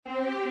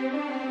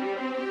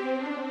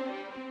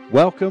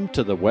Welcome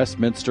to the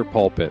Westminster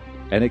Pulpit,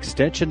 an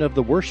extension of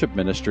the worship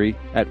ministry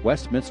at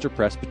Westminster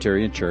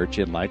Presbyterian Church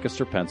in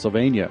Lancaster,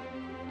 Pennsylvania.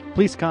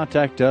 Please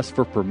contact us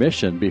for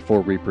permission before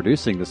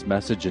reproducing this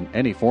message in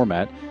any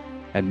format,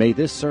 and may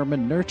this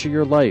sermon nurture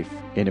your life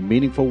in a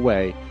meaningful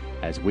way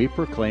as we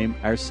proclaim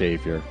our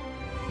Savior.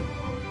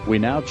 We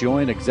now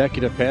join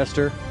Executive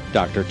Pastor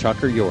Dr.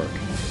 Tucker York.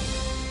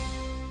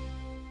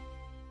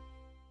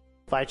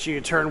 I invite you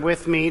to turn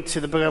with me to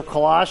the book of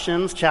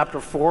Colossians, chapter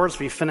 4, as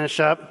we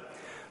finish up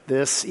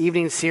this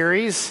evening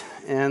series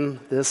in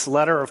this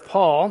letter of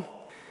Paul.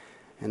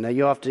 And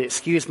you'll have to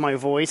excuse my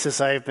voice as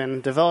I've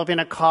been developing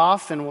a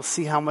cough, and we'll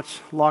see how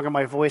much longer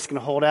my voice can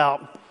hold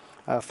out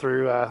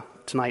through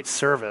tonight's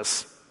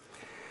service.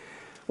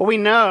 Well, we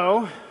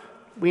know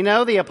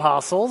the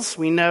apostles.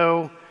 We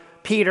know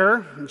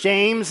Peter,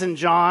 James, and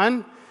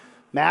John,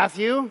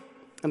 Matthew,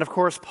 and of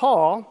course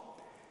Paul.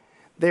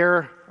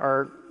 There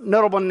are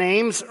notable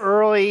names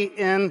early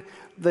in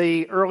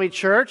the early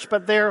church,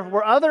 but there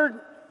were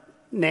other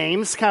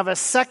names, kind of a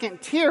second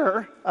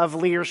tier of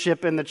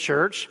leadership in the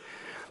church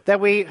that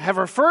we have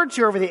referred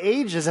to over the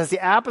ages as the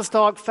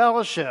Apostolic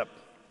Fellowship.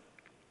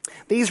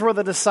 These were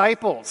the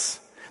disciples,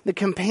 the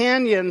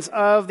companions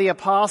of the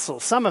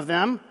apostles. Some of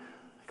them,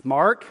 like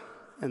Mark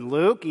and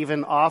Luke,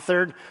 even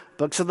authored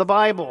books of the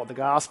Bible, the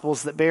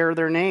Gospels that bear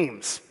their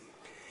names.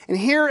 And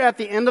here at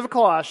the end of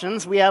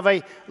Colossians, we have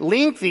a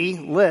lengthy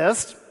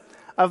list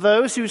of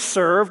those who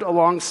served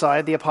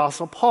alongside the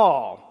Apostle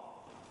Paul.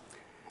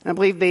 And I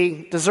believe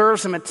they deserve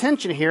some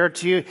attention here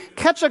to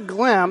catch a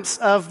glimpse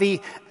of the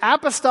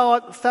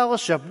Apostolic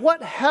Fellowship.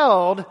 What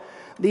held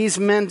these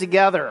men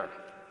together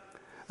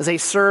as they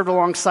served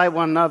alongside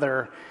one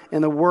another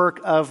in the work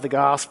of the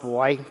gospel?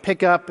 I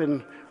pick up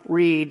and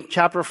read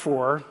chapter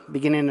 4,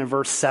 beginning in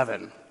verse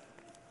 7.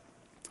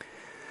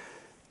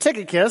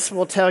 Tychicus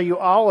will tell you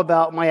all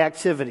about my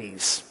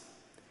activities.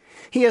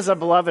 He is a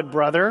beloved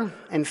brother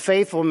and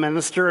faithful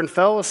minister and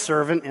fellow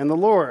servant in the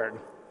Lord.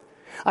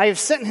 I have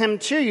sent him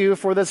to you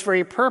for this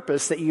very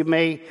purpose, that you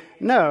may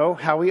know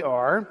how we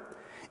are,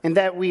 and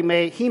that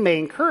he may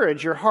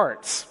encourage your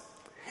hearts.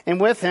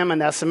 And with him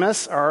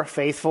Onesimus, our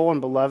faithful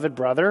and beloved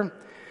brother,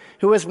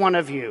 who is one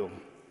of you.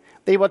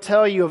 They will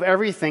tell you of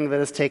everything that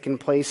has taken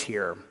place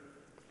here.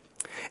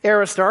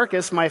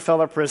 Aristarchus, my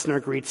fellow prisoner,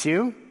 greets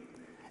you,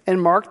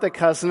 and Mark, the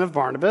cousin of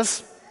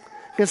Barnabas,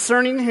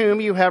 concerning whom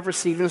you have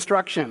received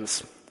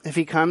instructions. If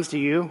he comes to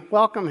you,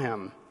 welcome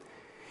him.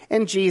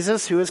 And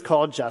Jesus, who is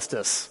called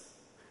Justus.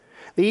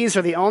 These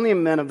are the only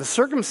men of the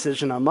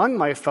circumcision among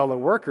my fellow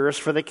workers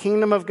for the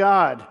kingdom of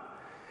God,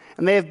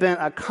 and they have been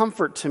a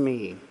comfort to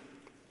me.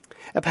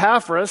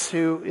 Epaphras,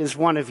 who is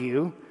one of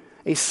you,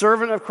 a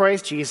servant of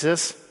Christ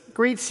Jesus,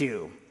 greets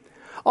you,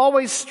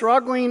 always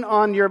struggling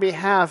on your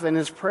behalf in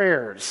his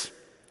prayers,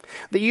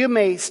 that you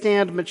may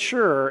stand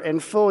mature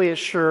and fully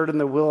assured in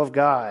the will of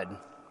God.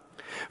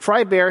 For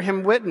I bear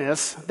him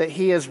witness that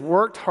he has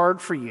worked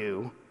hard for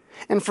you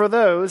and for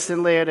those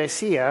in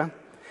Laodicea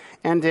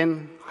and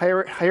in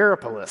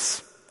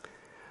Hierapolis.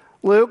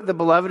 Luke, the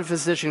beloved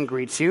physician,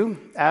 greets you,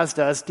 as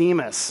does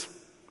Demas.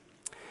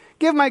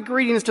 Give my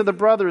greetings to the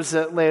brothers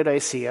at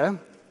Laodicea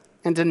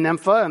and to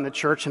Nympha and the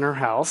church in her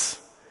house.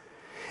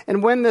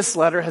 And when this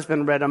letter has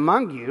been read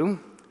among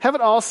you, have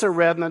it also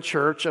read in the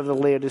church of the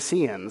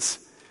Laodiceans,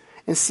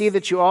 and see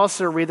that you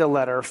also read the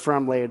letter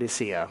from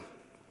Laodicea.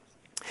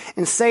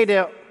 And say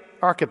to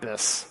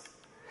Archippus,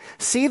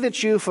 see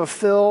that you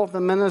fulfill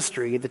the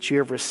ministry that you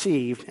have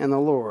received in the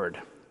Lord.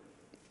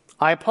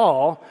 I,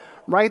 Paul,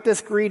 write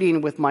this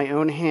greeting with my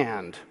own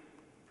hand.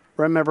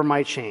 Remember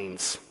my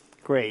chains.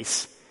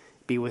 Grace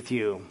be with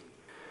you.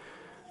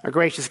 Our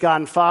gracious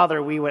God and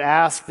Father, we would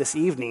ask this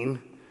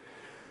evening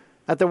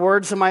that the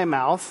words of my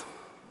mouth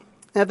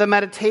and that the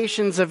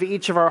meditations of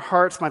each of our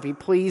hearts might be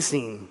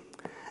pleasing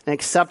and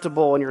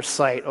acceptable in your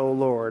sight, O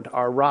Lord,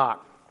 our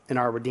rock and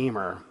our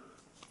Redeemer.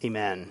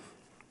 Amen.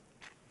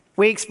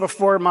 Weeks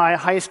before my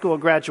high school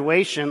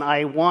graduation,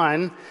 I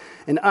won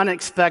an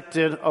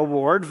unexpected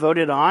award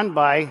voted on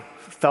by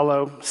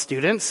fellow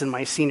students in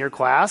my senior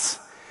class.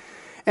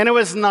 And it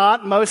was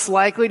not most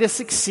likely to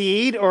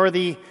succeed or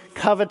the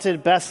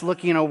coveted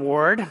best-looking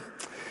award.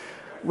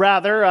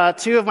 Rather,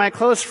 two of my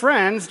close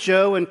friends,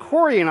 Joe and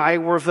Corey, and I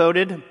were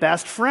voted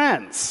best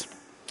friends.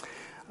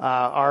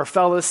 Our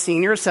fellow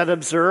seniors had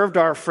observed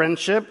our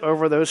friendship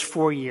over those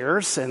 4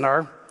 years and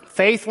our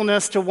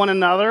faithfulness to one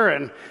another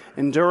and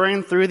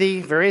enduring through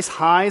the various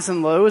highs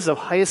and lows of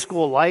high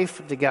school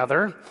life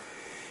together,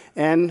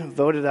 and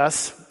voted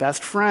us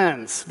best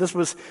friends. This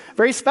was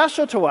very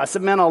special to us.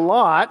 It meant a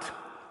lot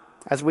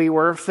as we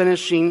were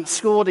finishing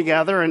school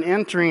together and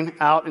entering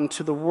out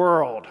into the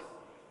world.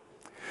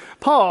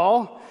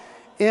 Paul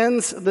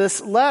ends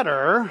this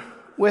letter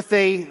with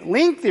a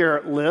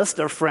lengthier list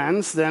of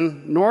friends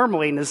than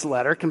normally in his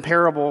letter,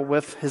 comparable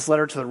with his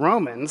letter to the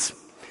Romans,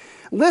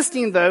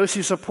 listing those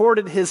who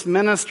supported his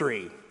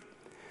ministry.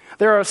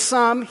 There are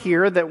some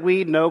here that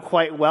we know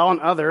quite well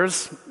and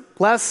others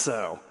less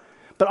so.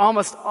 But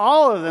almost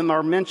all of them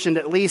are mentioned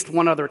at least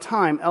one other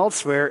time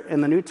elsewhere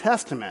in the New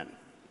Testament.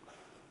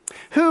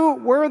 Who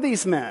were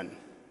these men?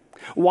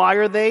 Why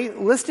are they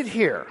listed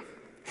here?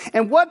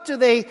 And what do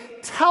they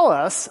tell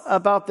us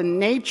about the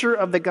nature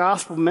of the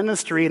gospel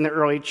ministry in the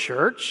early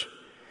church?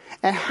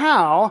 And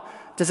how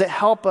does it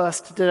help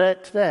us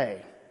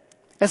today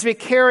as we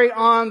carry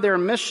on their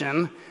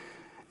mission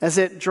as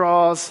it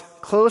draws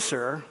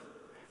closer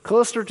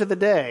to the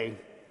day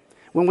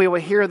when we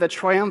will hear the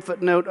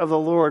triumphant note of the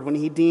Lord when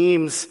he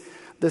deems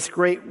this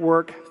great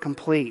work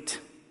complete,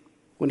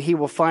 when he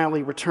will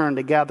finally return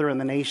to gather in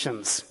the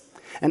nations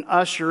and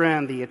usher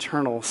in the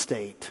eternal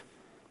state.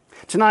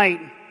 Tonight,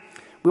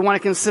 we want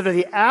to consider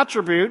the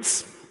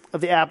attributes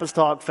of the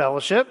Apostolic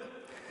Fellowship,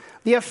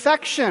 the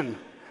affection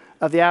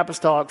of the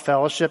Apostolic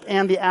Fellowship,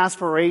 and the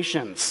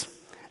aspirations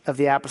of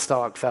the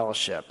Apostolic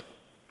Fellowship.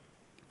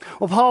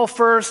 Well, Paul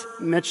first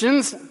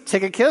mentions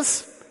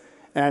Tychicus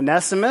and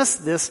Onesimus,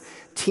 this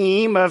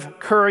team of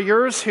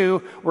couriers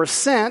who were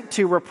sent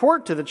to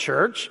report to the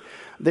church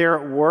their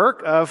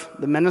work of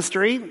the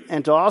ministry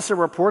and to also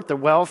report the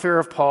welfare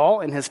of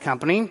Paul and his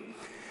company.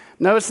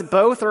 Notice that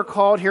both are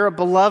called here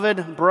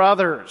beloved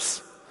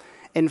brothers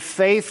and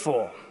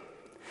faithful.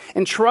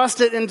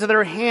 Entrusted into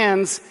their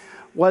hands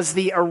was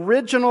the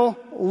original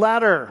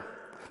letter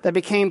that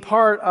became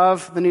part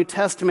of the New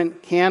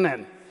Testament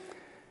canon.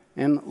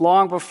 And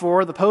long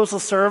before the Postal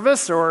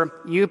Service or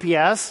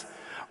UPS,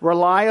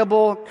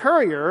 reliable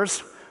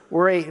couriers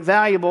were a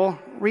valuable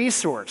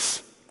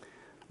resource.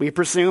 We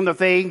presume that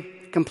they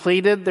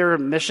completed their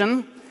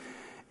mission,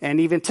 and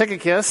even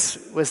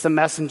Tychicus was the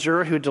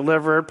messenger who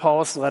delivered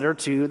Paul's letter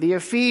to the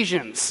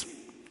Ephesians.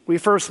 We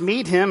first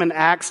meet him in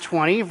Acts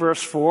 20,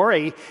 verse 4,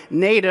 a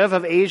native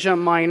of Asia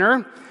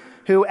Minor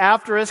who,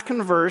 after his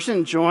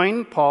conversion,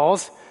 joined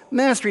Paul's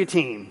ministry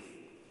team.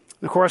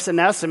 Of course,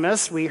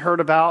 Onesimus, we heard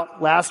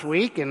about last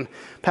week in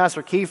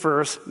Pastor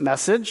Kiefer's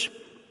message.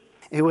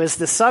 It was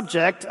the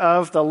subject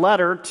of the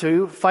letter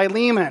to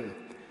Philemon,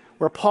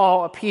 where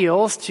Paul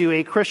appeals to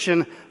a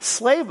Christian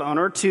slave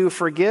owner to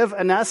forgive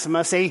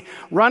Onesimus, a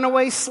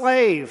runaway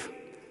slave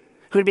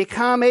who had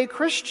become a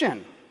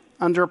Christian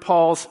under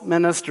Paul's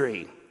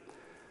ministry.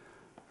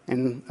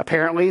 And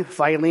apparently,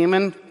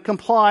 Philemon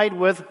complied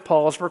with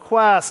Paul's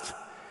request,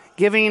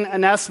 giving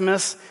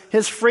Onesimus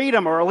his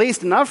freedom, or at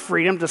least enough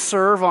freedom to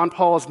serve on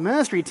Paul's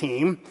ministry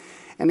team,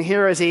 and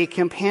here is a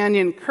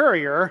companion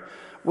courier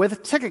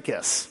with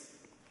Tychicus.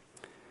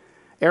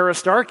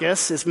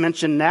 Aristarchus is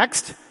mentioned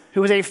next,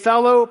 who was a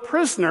fellow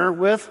prisoner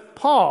with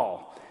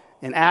Paul.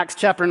 In Acts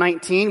chapter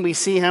 19, we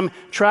see him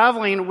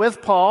traveling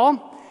with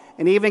Paul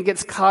and even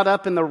gets caught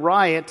up in the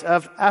riot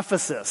of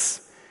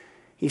Ephesus.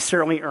 He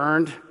certainly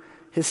earned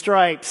his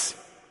stripes.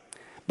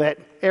 But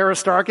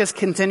Aristarchus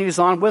continues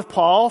on with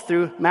Paul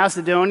through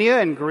Macedonia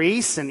and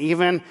Greece, and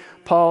even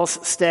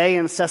Paul's stay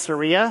in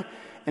Caesarea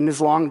and his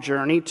long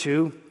journey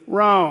to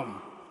Rome.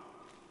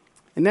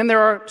 And then there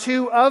are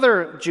two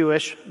other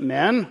Jewish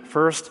men.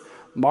 First,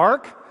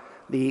 Mark,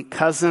 the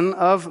cousin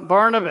of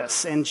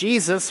Barnabas, and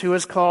Jesus, who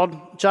is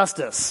called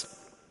Justus.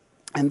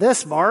 And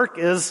this Mark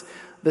is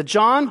the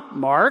John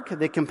Mark,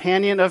 the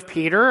companion of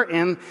Peter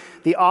and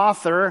the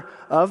author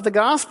of the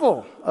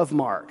Gospel of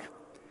Mark.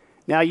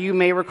 Now, you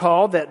may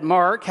recall that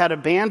Mark had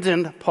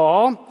abandoned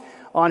Paul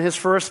on his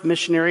first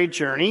missionary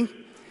journey,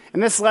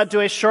 and this led to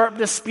a sharp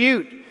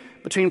dispute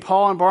between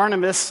Paul and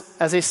Barnabas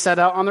as they set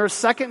out on their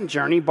second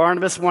journey,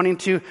 Barnabas wanting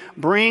to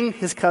bring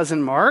his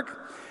cousin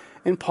Mark,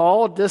 and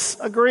Paul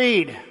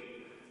disagreed,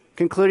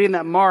 concluding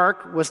that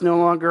Mark was no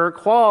longer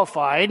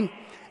qualified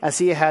as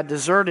he had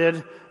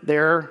deserted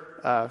their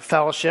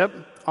fellowship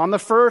on the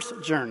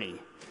first journey.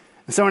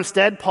 And so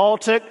instead, Paul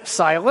took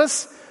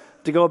Silas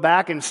to go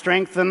back and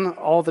strengthen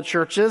all the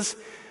churches,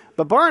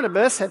 but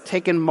Barnabas had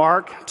taken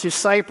Mark to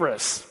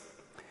Cyprus.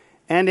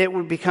 And it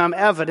would become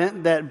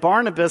evident that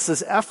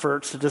Barnabas'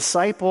 efforts to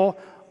disciple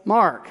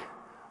Mark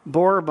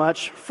bore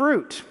much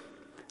fruit,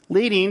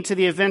 leading to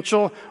the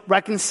eventual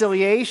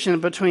reconciliation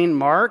between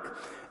Mark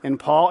and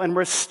Paul and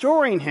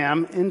restoring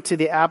him into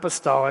the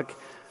apostolic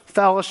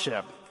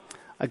fellowship.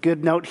 A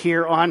good note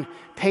here on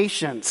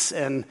patience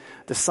and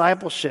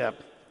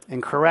discipleship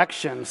and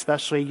correction,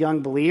 especially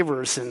young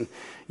believers and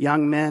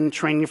young men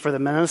training for the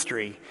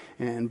ministry.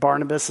 And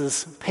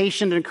Barnabas'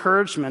 patient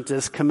encouragement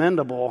is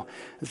commendable,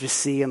 as we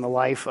see in the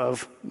life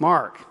of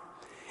Mark.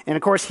 And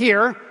of course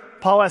here,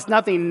 Paul has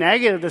nothing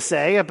negative to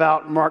say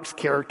about Mark's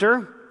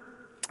character.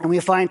 And we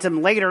find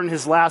him later in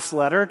his last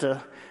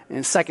letter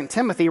in 2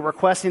 Timothy,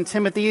 requesting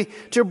Timothy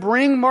to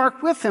bring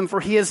Mark with him, for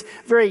he is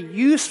very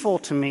useful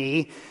to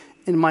me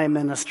in my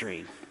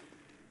ministry.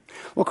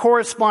 Well,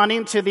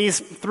 corresponding to these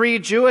three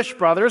Jewish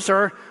brothers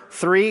are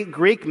three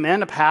Greek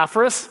men,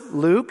 Epaphras,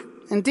 Luke,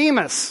 and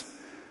Demas.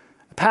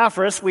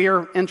 Epaphras, we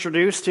are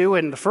introduced to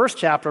in the first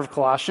chapter of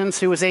Colossians,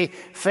 who was a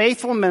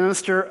faithful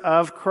minister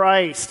of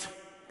Christ,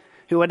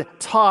 who had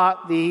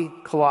taught the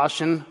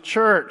Colossian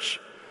church.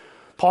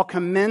 Paul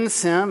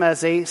commends him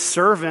as a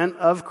servant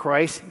of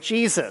Christ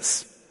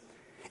Jesus.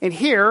 And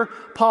here,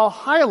 Paul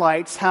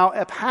highlights how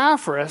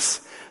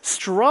Epaphras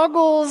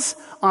struggles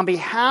on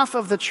behalf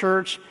of the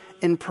church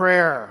in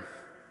prayer.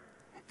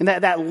 And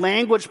that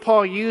language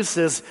Paul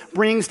uses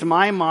brings to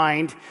my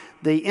mind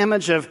the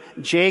image of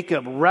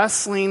Jacob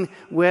wrestling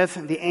with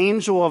the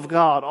angel of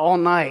God all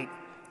night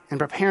and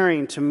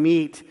preparing to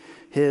meet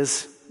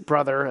his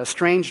brother,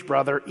 estranged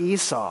brother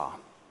Esau.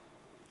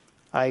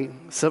 I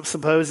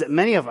suppose that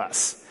many of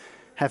us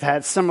have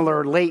had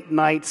similar late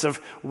nights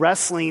of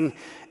wrestling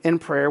in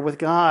prayer with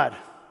God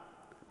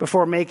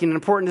before making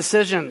important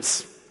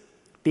decisions,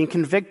 being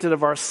convicted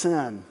of our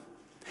sin,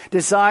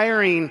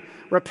 desiring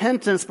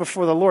repentance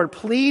before the Lord,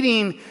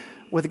 pleading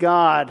with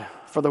God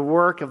for the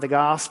work of the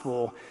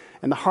gospel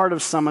in the heart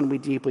of someone we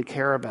deeply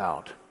care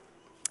about.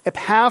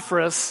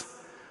 Epaphras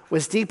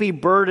was deeply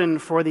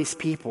burdened for these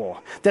people,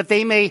 that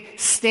they may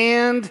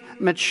stand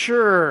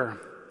mature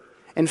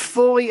and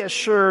fully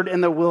assured in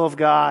the will of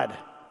God.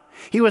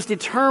 He was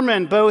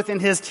determined both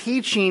in his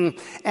teaching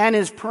and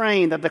his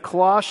praying that the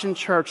Colossian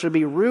church would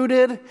be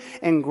rooted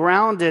and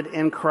grounded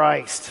in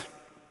Christ.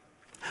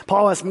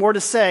 Paul has more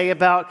to say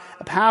about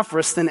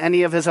Epaphras than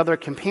any of his other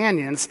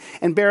companions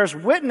and bears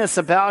witness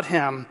about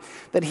him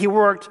that he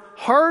worked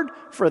hard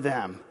for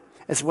them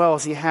as well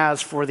as he has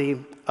for the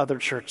other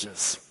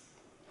churches.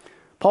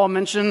 Paul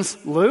mentions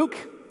Luke,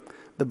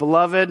 the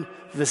beloved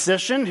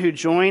physician who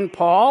joined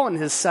Paul in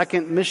his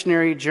second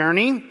missionary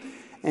journey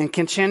and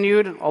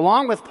continued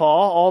along with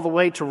Paul all the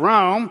way to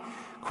Rome,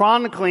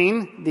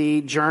 chronicling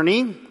the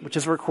journey, which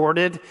is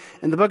recorded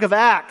in the book of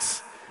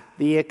Acts,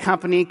 the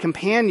accompanying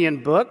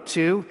companion book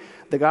to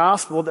the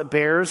gospel that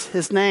bears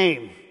his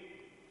name.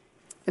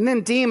 And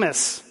then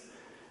Demas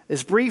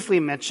is briefly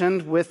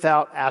mentioned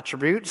without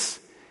attributes,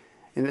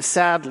 and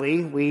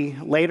sadly, we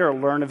later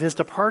learn of his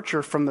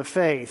departure from the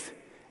faith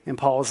in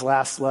Paul's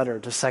last letter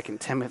to 2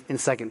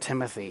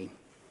 Timothy.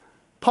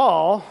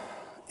 Paul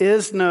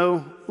is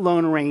no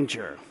lone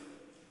ranger.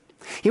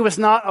 He was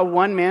not a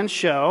one-man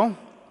show.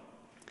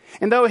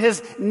 And though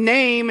his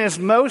name is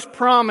most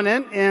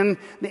prominent in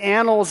the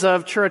annals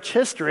of church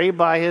history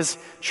by his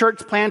church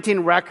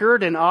planting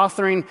record and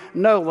authoring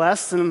no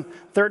less than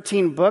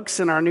 13 books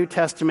in our New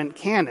Testament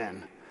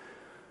canon,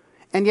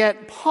 and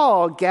yet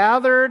Paul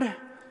gathered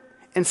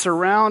and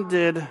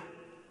surrounded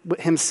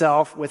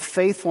himself with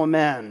faithful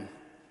men,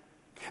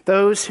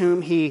 those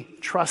whom he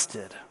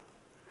trusted,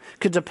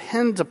 could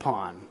depend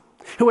upon,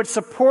 who would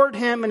support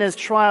him in his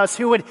trials,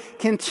 who would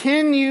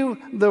continue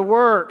the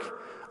work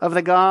of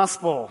the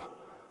gospel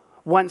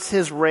once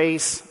his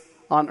race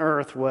on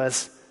earth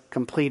was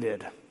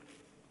completed.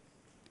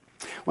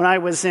 When I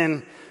was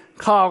in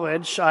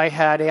college, I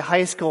had a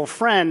high school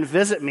friend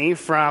visit me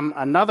from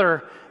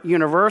another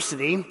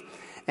university,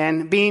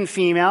 and being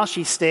female,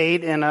 she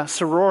stayed in a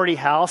sorority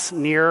house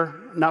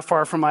not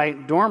far from my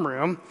dorm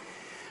room.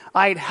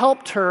 I'd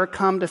helped her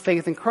come to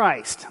faith in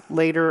Christ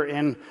later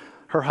in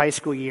her high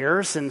school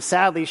years, and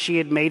sadly, she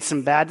had made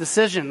some bad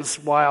decisions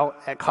while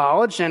at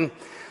college and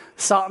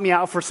sought me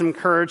out for some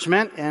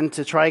encouragement and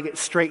to try to get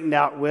straightened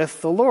out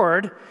with the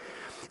Lord.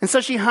 And so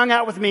she hung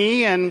out with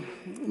me and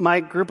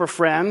my group of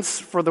friends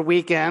for the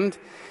weekend,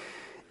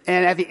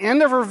 and at the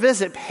end of her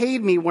visit,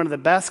 paid me one of the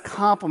best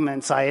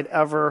compliments I had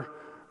ever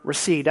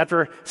received.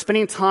 After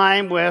spending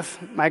time with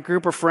my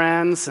group of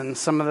friends and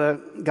some of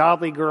the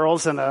godly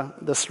girls in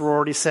the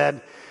sorority,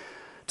 said,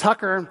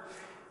 "Tucker,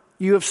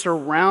 you have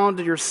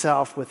surrounded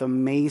yourself with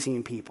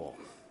amazing people."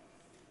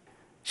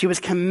 She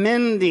was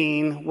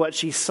commending what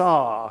she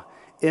saw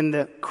in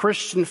the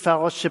Christian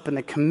fellowship and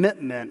the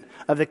commitment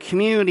of the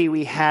community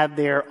we had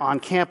there on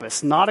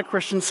campus. Not a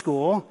Christian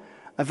school,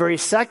 a very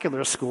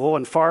secular school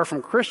and far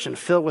from Christian,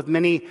 filled with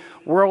many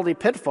worldly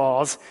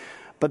pitfalls,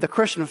 but the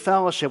Christian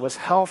fellowship was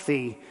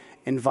healthy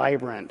and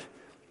vibrant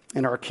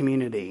in our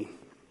community.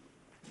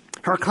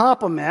 Her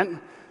compliment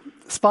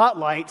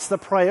spotlights the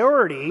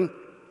priority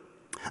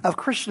of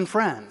Christian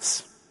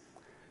friends.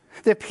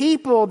 The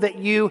people that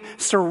you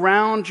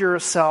surround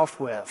yourself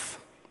with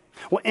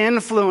will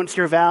influence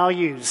your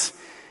values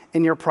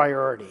and your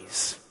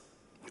priorities.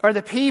 Are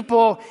the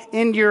people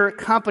in your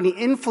company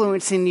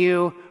influencing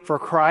you for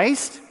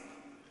Christ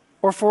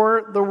or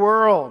for the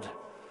world?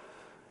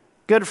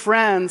 Good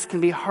friends can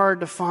be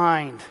hard to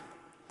find.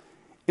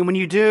 And when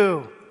you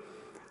do,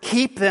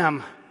 keep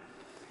them,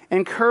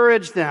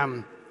 encourage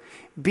them,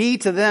 be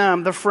to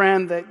them the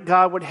friend that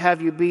God would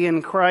have you be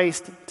in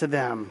Christ to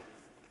them.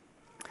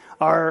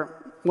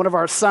 One of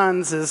our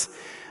sons has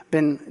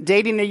been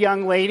dating a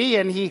young lady,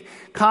 and he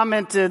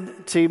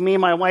commented to me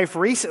and my wife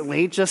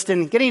recently, just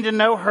in getting to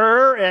know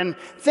her and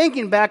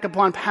thinking back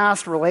upon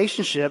past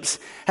relationships,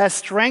 has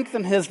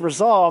strengthened his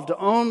resolve to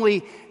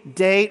only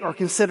date or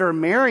consider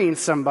marrying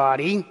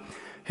somebody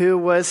who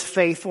was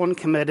faithful and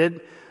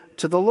committed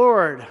to the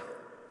Lord.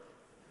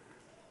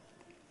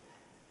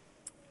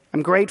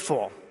 I'm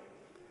grateful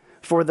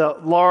for the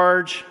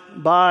large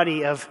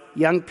body of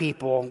young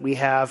people we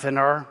have in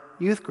our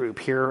youth group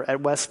here at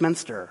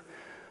Westminster.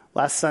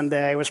 Last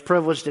Sunday, I was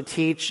privileged to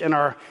teach in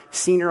our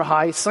senior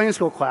high Sunday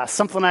school class,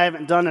 something I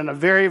haven't done in a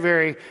very,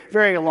 very,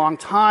 very long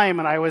time.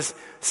 And I was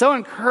so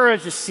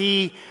encouraged to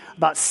see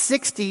about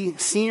 60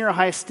 senior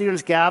high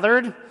students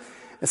gathered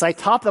as I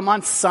taught them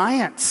on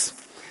science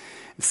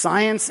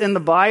in the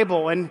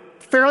Bible. And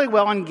fairly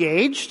well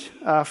engaged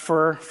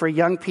for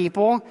young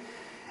people,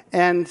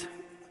 and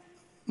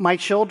my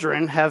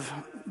children have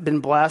been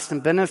blessed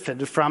and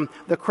benefited from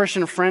the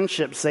Christian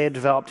friendships they had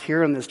developed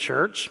here in this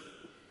church,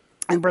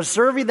 and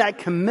preserving that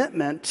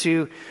commitment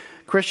to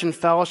Christian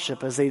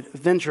fellowship as they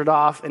ventured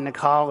off into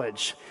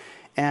college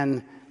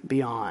and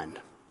beyond.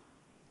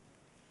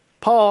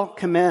 Paul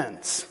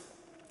commends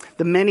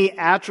the many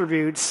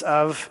attributes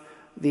of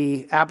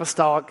the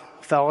Apostolic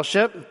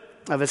Fellowship,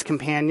 of his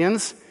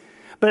companions,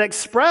 but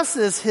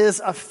expresses his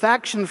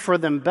affection for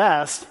them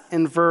best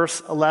in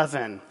verse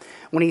 11,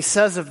 when he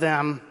says of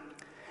them,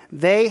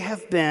 "They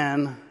have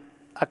been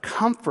a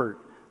comfort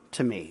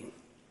to me."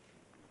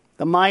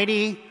 The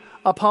mighty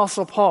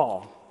Apostle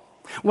Paul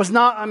was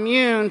not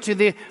immune to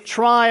the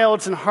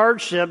trials and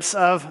hardships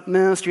of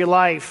ministry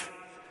life.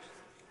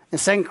 In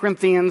 2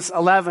 Corinthians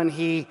 11,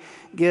 he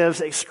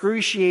gives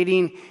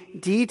excruciating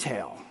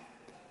detail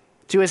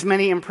to his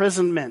many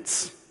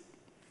imprisonments,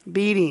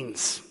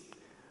 beatings,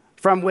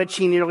 from which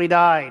he nearly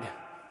died.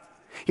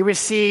 He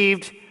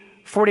received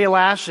 40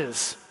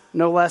 lashes,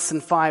 no less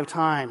than 5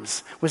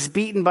 times, was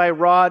beaten by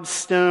rods,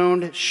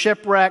 stoned,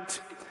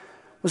 shipwrecked,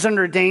 was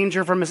under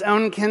danger from his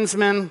own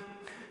kinsmen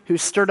who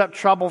stirred up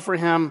trouble for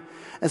him,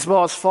 as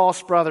well as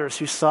false brothers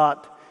who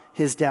sought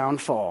his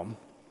downfall.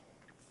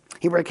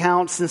 He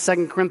recounts in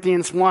 2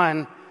 Corinthians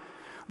 1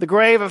 the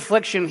grave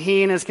affliction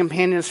he and his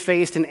companions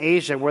faced in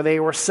Asia, where they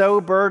were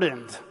so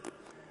burdened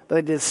that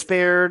they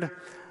despaired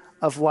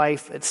of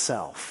life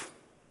itself.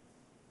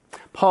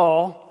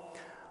 Paul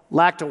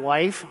lacked a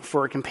wife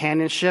for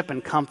companionship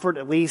and comfort,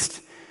 at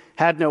least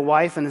had no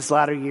wife in his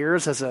latter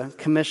years as a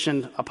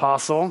commissioned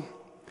apostle,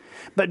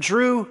 but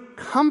drew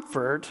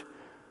comfort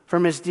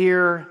from his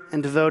dear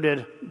and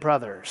devoted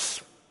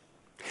brothers.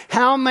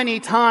 How many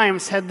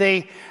times had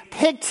they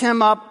picked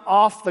him up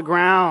off the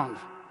ground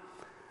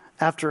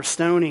after a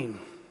stoning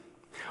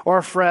or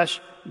a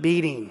fresh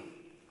beating?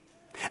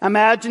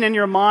 Imagine in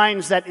your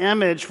minds that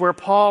image where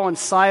Paul and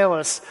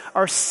Silas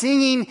are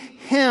singing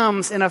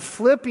hymns in a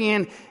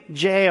Philippian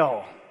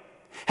jail,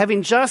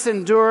 having just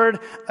endured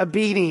a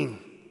beating.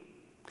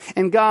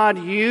 And God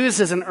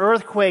uses an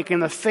earthquake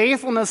and the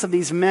faithfulness of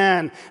these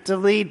men to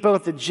lead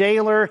both the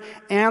jailer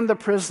and the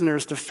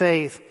prisoners to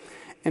faith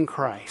in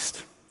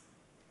Christ.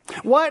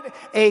 What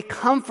a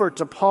comfort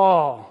to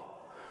Paul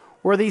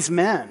were these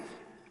men,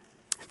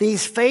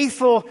 these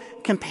faithful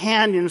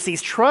companions,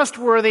 these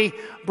trustworthy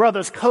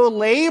brothers,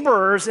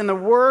 co-laborers in the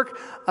work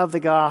of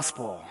the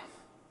gospel.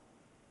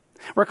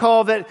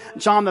 Recall that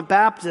John the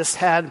Baptist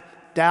had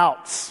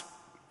doubts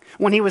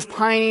when he was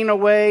pining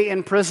away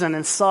in prison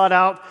and sought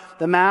out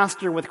the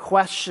master with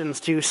questions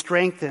to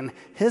strengthen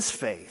his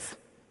faith.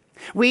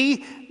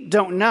 We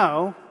don't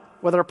know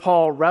whether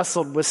Paul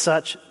wrestled with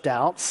such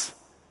doubts,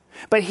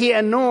 but he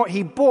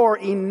bore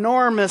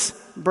enormous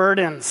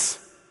burdens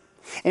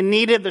and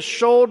needed the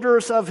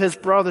shoulders of his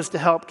brothers to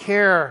help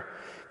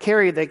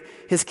carry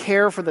his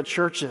care for the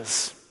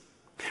churches,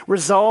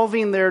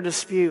 resolving their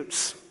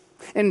disputes,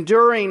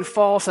 enduring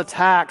false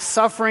attacks,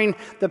 suffering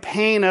the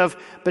pain of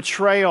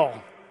betrayal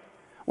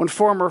when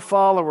former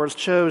followers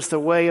chose the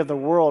way of the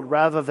world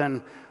rather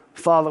than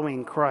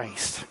following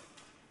Christ.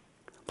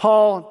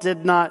 Paul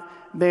did not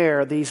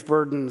bear these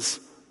burdens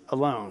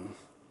alone.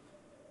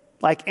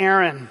 Like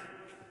Aaron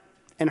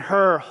and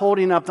Hur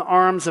holding up the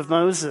arms of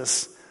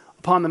Moses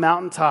upon the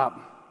mountaintop,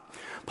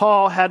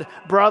 Paul had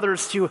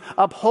brothers to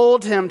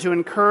uphold him, to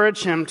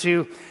encourage him,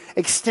 to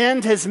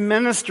extend his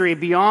ministry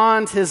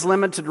beyond his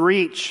limited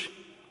reach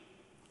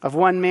of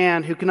one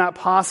man who could not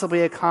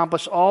possibly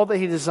accomplish all that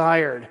he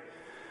desired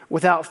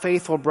without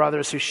faithful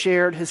brothers who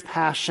shared his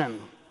passion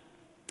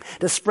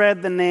to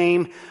spread the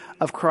name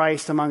of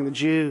Christ among the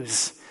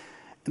Jews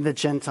and the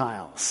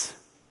Gentiles.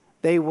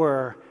 They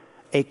were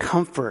a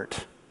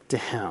comfort to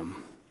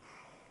him.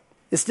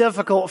 It's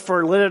difficult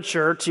for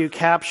literature to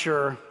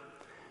capture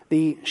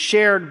the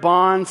shared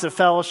bonds of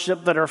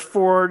fellowship that are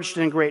forged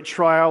in great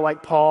trial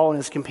like Paul and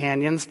his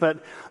companions,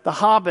 but the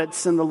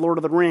hobbits in The Lord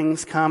of the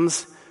Rings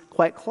comes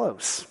quite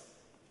close.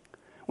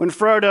 When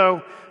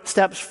Frodo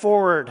steps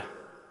forward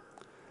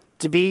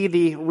to be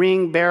the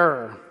ring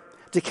bearer,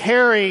 to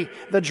carry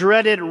the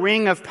dreaded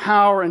ring of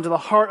power into the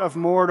heart of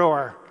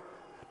Mordor,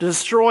 to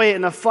destroy it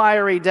in the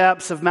fiery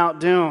depths of Mount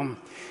Doom,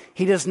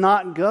 he does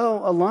not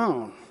go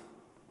alone.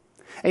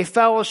 A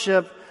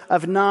fellowship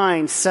of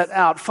 9 set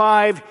out,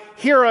 5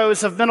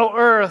 heroes of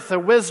Middle-earth, a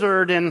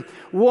wizard and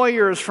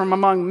warriors from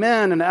among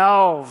men and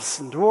elves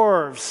and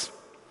dwarves.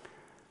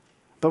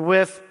 But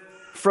with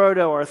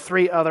Frodo are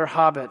 3 other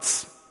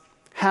hobbits,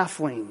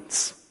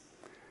 halflings,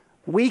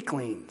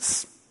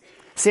 weaklings,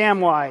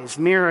 Samwise,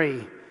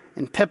 Merry,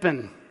 and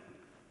Pippin.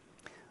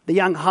 The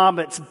young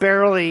hobbits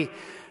barely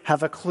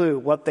have a clue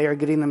what they are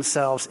getting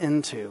themselves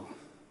into,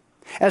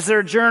 as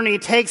their journey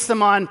takes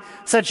them on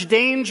such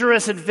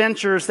dangerous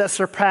adventures that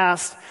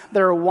surpass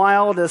their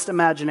wildest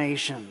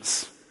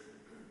imaginations.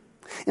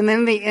 And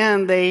in the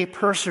end, they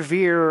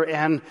persevere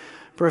and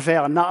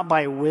prevail, not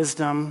by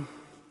wisdom,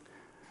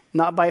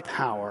 not by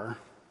power,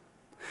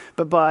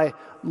 but by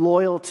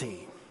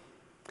loyalty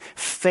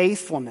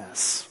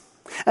faithfulness,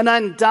 an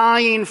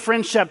undying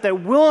friendship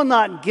that will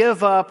not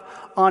give up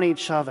on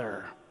each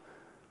other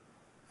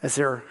as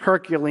their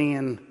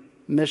Herculean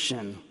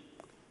mission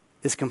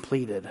is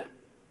completed.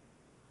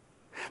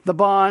 The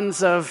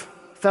bonds of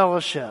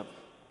fellowship,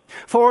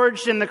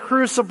 forged in the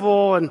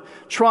crucible and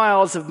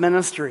trials of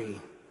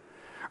ministry,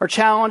 are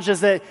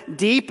challenges that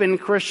deepen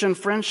Christian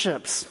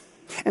friendships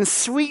and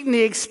sweeten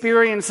the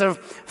experience of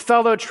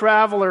fellow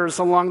travelers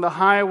along the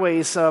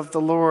highways of the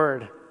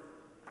Lord.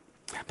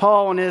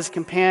 Paul and his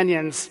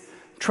companions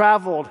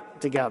traveled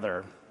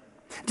together,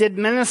 did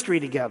ministry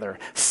together,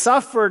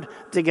 suffered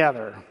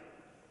together,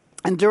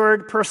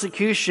 endured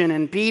persecution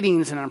and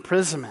beatings and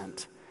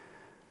imprisonment.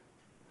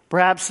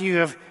 Perhaps you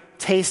have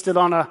tasted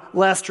on a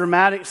less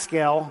dramatic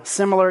scale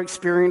similar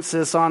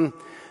experiences on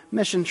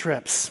mission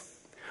trips,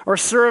 or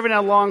serving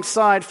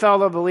alongside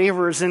fellow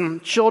believers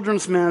in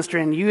children's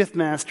ministry and youth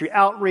ministry,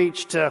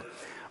 outreach to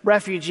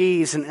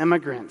refugees and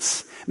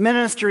immigrants.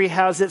 Ministry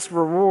has its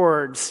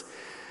rewards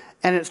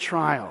and its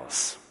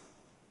trials.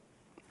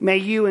 May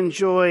you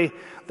enjoy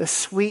the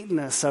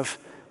sweetness of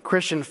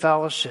Christian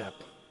fellowship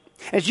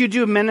as you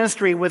do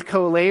ministry with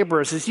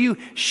co-laborers, as you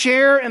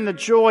share in the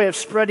joy of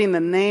spreading the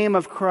name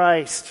of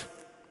Christ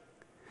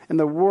and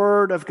the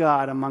word of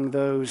God among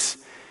those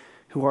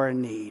who are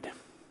in need.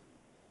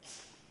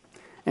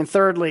 And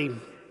thirdly,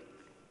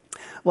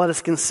 let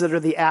us consider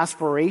the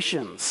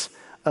aspirations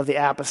of the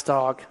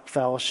Apostolic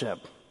Fellowship.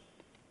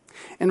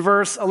 In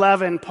verse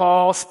 11,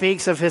 Paul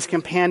speaks of his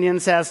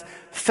companions as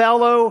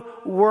fellow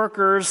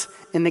workers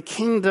in the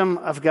kingdom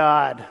of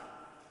God,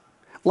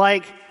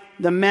 like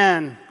the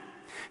men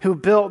who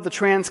built the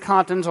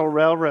Transcontinental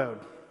Railroad,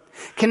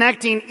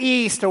 connecting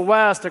east to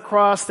west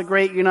across the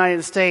great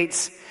United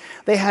States.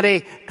 They had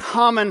a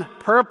common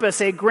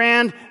purpose, a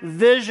grand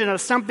vision of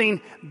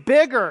something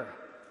bigger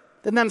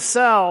than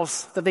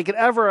themselves that they could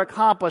ever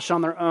accomplish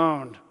on their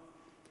own.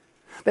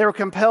 They were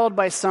compelled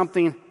by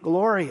something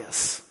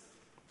glorious.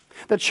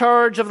 The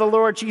charge of the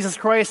Lord Jesus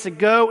Christ to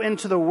go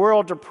into the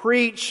world to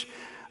preach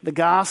the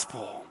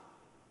gospel,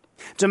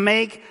 to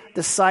make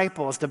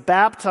disciples, to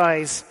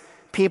baptize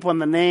people in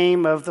the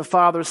name of the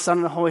Father, Son,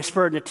 and the Holy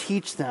Spirit, and to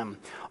teach them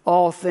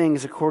all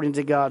things according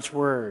to God's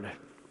word.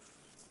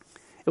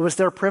 It was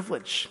their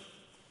privilege.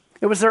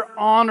 It was their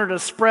honor to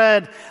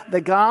spread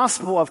the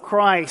gospel of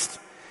Christ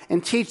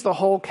and teach the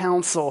whole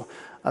counsel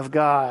of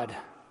God.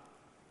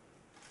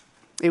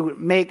 It would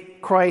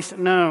make Christ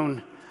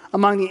known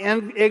among the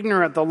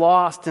ignorant, the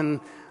lost, and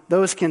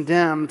those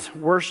condemned,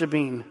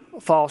 worshiping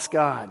false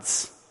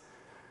gods.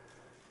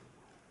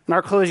 In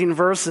our closing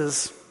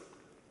verses,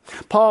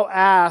 Paul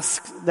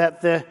asks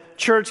that the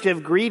church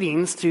give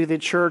greetings to the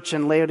church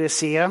in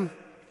Laodicea,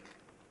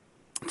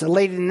 to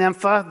Lady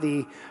Nympha,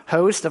 the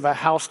host of a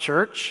house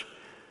church,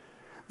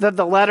 that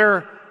the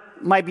letter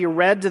might be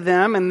read to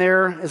them, and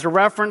there is a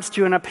reference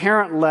to an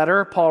apparent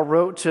letter Paul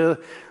wrote to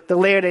the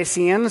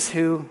Laodiceans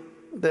who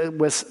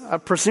was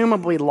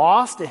presumably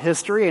lost to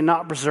history and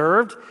not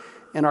preserved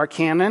in our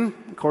canon,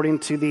 according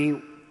to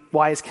the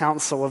wise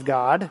counsel of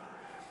God.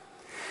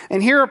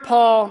 And here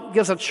Paul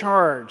gives a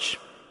charge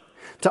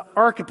to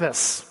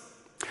Archippus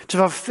to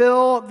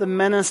fulfill the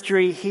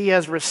ministry he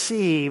has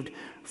received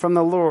from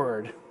the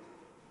Lord.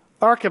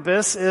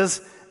 Archippus is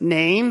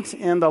named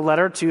in the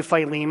letter to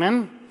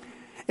Philemon.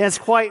 It's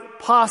quite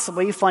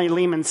possibly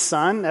Philemon's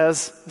son,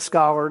 as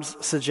scholars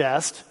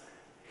suggest.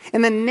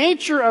 And the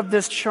nature of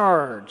this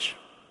charge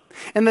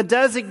and the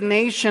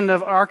designation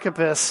of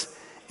Archippus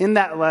in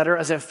that letter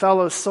as a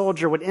fellow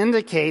soldier would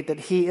indicate that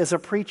he is a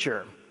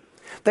preacher,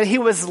 that he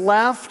was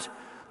left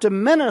to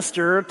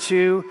minister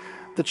to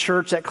the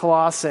church at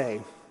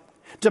Colossae,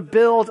 to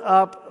build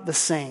up the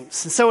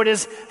saints. And so it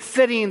is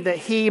fitting that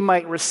he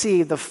might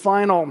receive the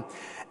final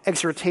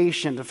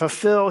exhortation to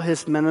fulfill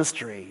his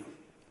ministry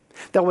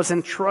that was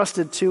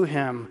entrusted to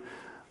him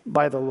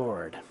by the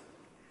Lord.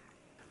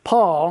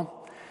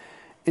 Paul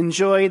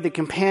enjoyed the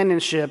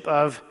companionship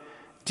of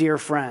dear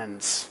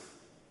friends,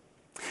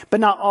 but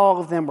not all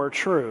of them were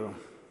true.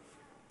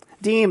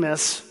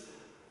 Demas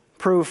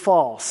proved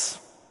false.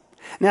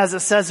 And as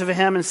it says of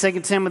him in 2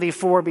 Timothy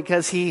 4,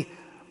 because he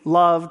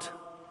loved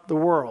the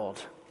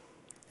world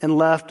and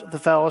left the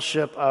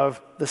fellowship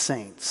of the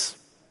saints.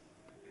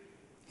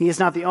 He is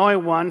not the only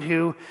one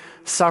who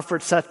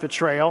suffered such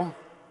betrayal.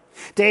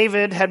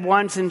 David had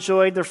once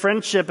enjoyed the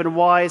friendship and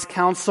wise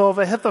counsel of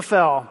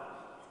Ahithophel,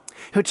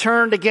 who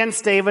turned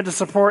against David to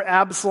support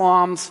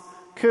Absalom's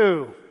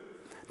coup.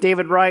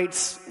 David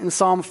writes in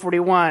Psalm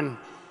 41,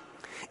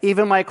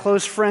 "Even my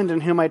close friend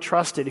in whom I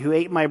trusted, who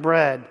ate my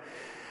bread,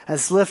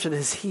 has lifted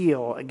his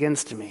heel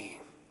against me."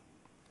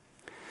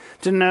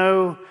 To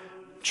know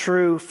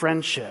true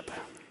friendship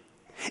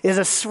is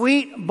a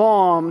sweet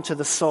balm to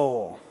the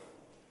soul.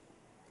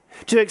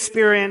 To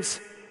experience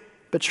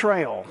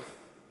betrayal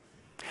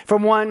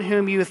from one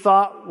whom you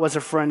thought was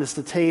a friend is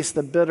to taste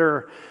the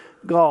bitter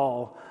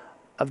gall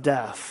of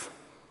death.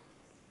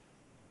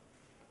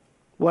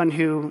 One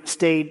who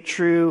stayed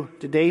true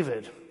to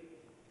David,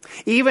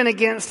 even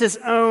against his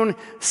own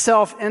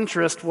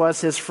self-interest,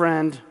 was his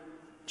friend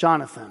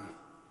Jonathan.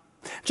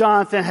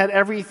 Jonathan had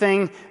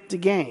everything to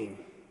gain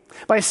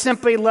by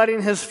simply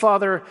letting his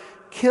father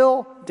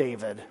kill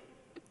David,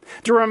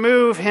 to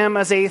remove him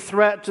as a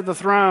threat to the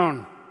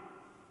throne.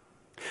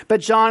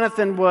 But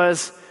Jonathan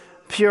was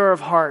pure of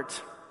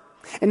heart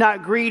and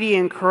not greedy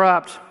and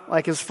corrupt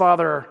like his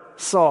father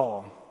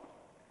Saul.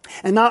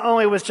 And not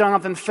only was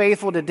Jonathan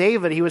faithful to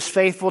David, he was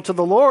faithful to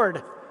the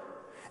Lord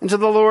and to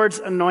the Lord's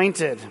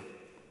anointed,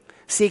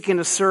 seeking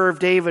to serve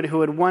David, who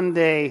would one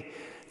day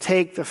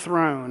take the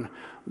throne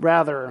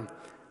rather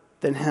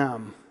than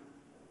him.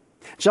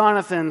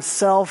 Jonathan's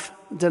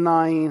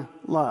self-denying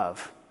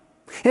love,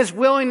 his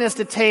willingness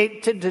to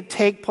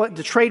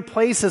trade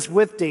places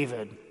with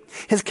David,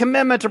 his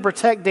commitment to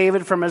protect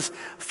David from his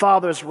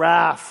father's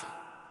wrath,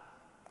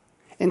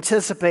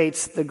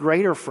 anticipates the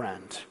greater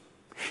friend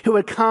who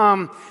would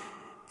come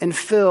and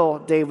fill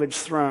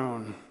David's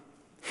throne,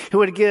 who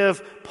would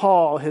give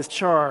Paul his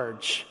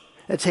charge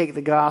to take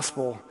the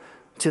gospel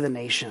to the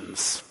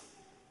nations.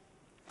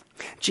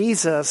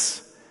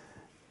 Jesus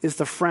is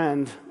the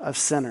friend of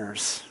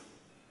sinners.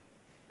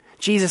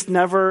 Jesus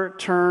never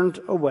turned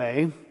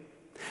away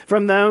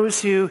from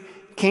those who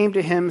came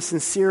to him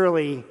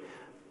sincerely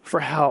for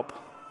help.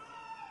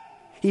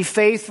 He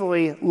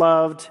faithfully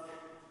loved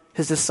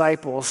his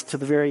disciples to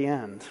the very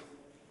end.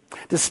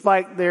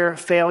 Despite their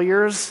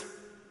failures,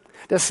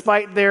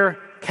 despite their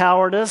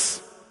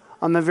cowardice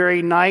on the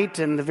very night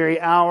and the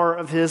very hour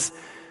of his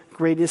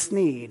greatest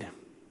need,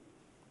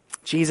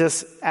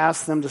 Jesus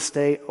asked them to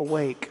stay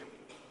awake,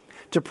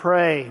 to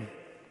pray,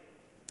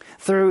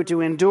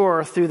 to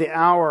endure through the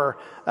hour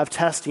of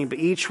testing. But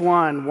each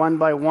one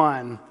by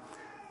one,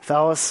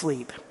 fell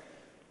asleep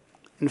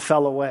and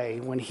fell away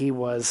when he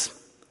was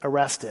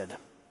arrested.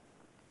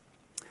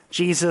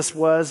 Jesus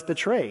was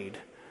betrayed.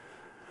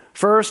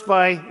 First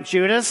by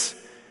Judas,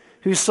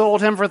 who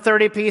sold him for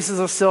 30 pieces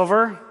of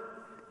silver,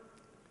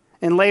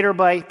 and later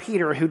by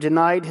Peter, who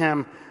denied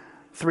him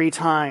 3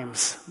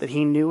 times that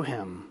he knew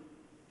him.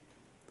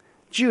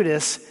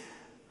 Judas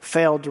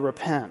failed to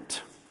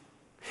repent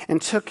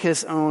and took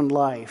his own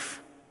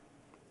life.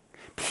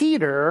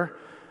 Peter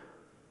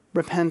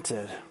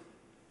repented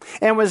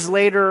and was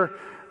later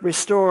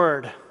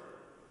restored.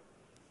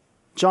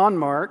 John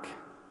Mark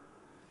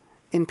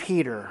and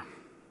Peter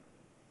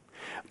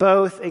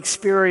both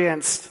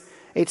experienced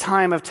a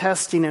time of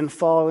testing and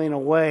falling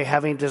away,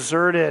 having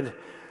deserted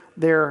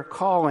their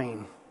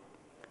calling,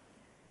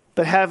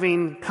 but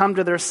having come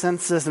to their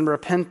senses and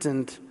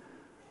repentant,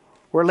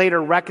 were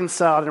later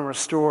reconciled and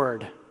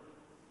restored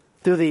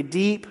through the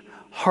deep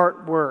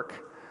heart work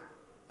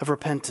of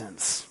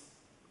repentance.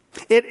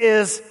 It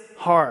is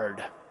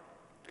hard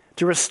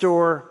to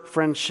restore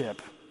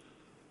friendship,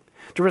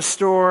 to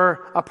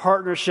restore a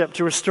partnership,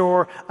 to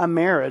restore a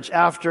marriage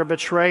after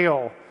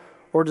betrayal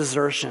or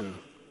desertion.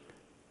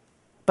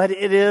 But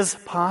it is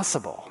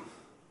possible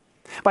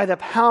by the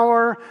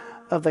power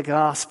of the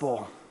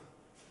gospel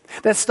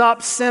that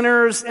stops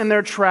sinners in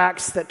their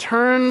tracks, that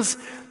turns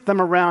them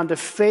around to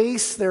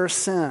face their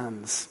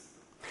sins,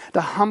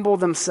 to humble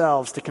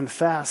themselves, to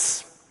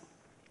confess,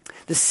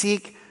 to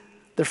seek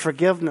the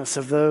forgiveness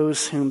of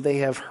those whom they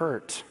have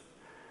hurt,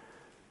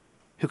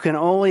 who can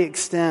only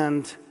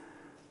extend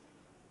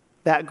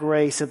that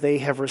grace that they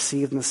have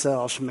received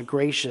themselves from the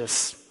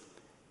gracious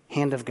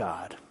hand of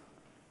God.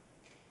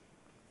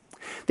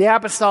 The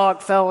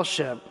Apostolic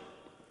Fellowship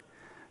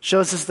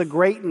shows us the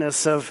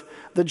greatness of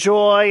the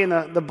joy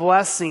and the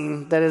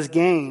blessing that is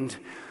gained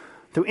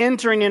through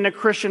entering into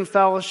Christian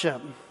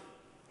fellowship,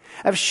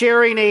 of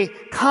sharing a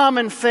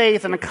common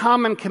faith and a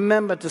common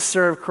commitment to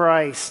serve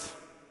Christ.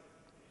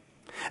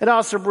 It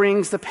also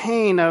brings the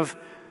pain of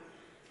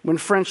when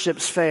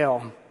friendships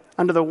fail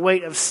under the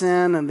weight of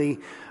sin and the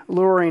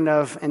luring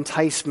of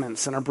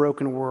enticements in a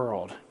broken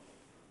world.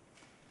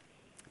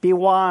 Be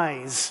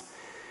wise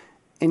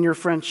in your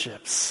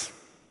friendships.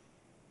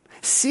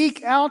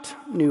 Seek out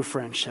new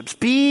friendships.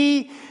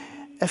 Be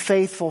a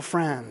faithful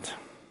friend.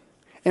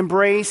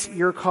 Embrace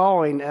your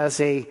calling as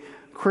a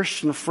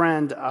Christian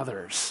friend to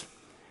others.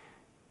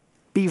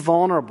 Be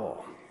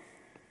vulnerable,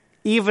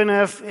 even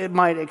if it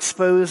might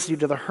expose you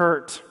to the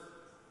hurt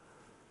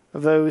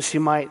of those who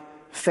might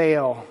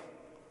fail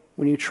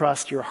when you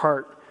trust your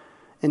heart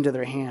into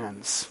their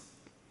hands.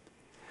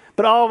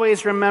 But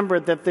always remember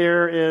that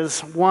there is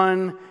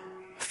one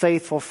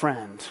faithful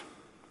friend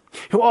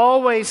who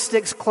always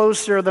sticks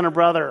closer than a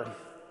brother,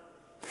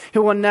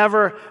 who will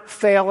never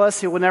fail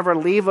us, who will never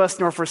leave us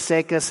nor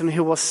forsake us, and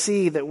who will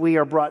see that we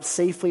are brought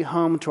safely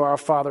home to our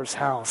Father's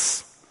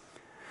house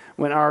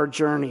when our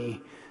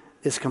journey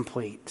is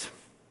complete.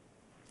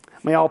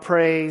 May all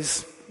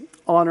praise,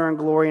 honor, and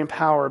glory and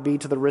power be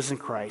to the risen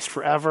Christ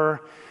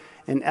forever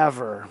and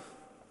ever.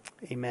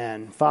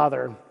 Amen.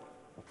 Father,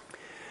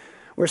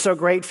 we're so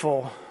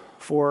grateful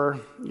for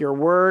your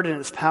word and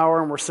its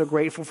power, and we're so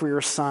grateful for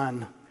your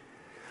Son,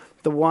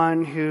 the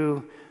one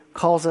who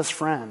calls us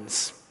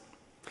friends,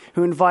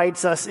 who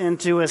invites us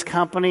into his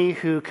company,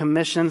 who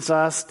commissions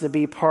us to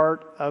be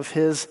part of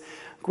his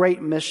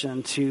great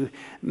mission to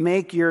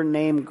make your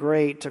name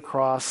great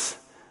across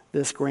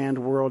this grand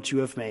world you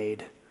have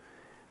made.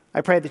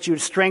 I pray that you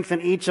would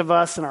strengthen each of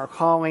us in our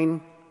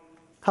calling.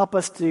 Help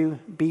us to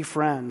be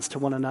friends to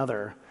one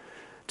another,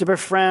 to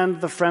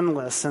befriend the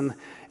friendless and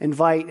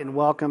invite and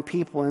welcome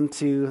people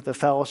into the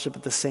fellowship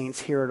of the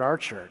saints here at our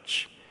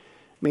church.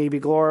 May you be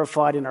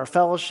glorified in our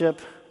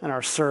fellowship and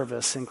our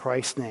service. In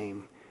Christ's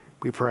name,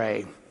 we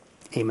pray.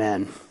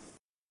 Amen.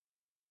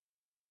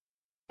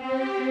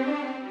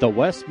 The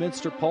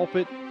Westminster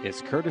Pulpit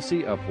is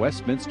courtesy of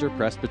Westminster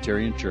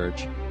Presbyterian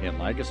Church in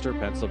Lancaster,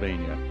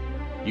 Pennsylvania.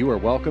 You are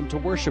welcome to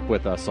worship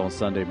with us on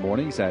Sunday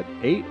mornings at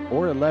 8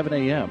 or 11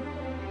 a.m.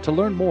 To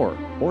learn more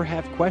or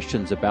have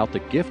questions about the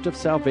gift of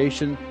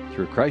salvation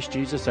through Christ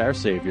Jesus our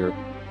Savior,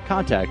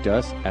 contact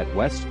us at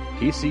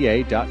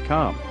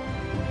westpca.com.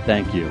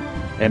 Thank you,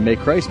 and may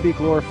Christ be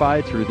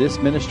glorified through this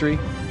ministry,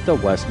 the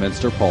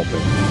Westminster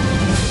Pulpit.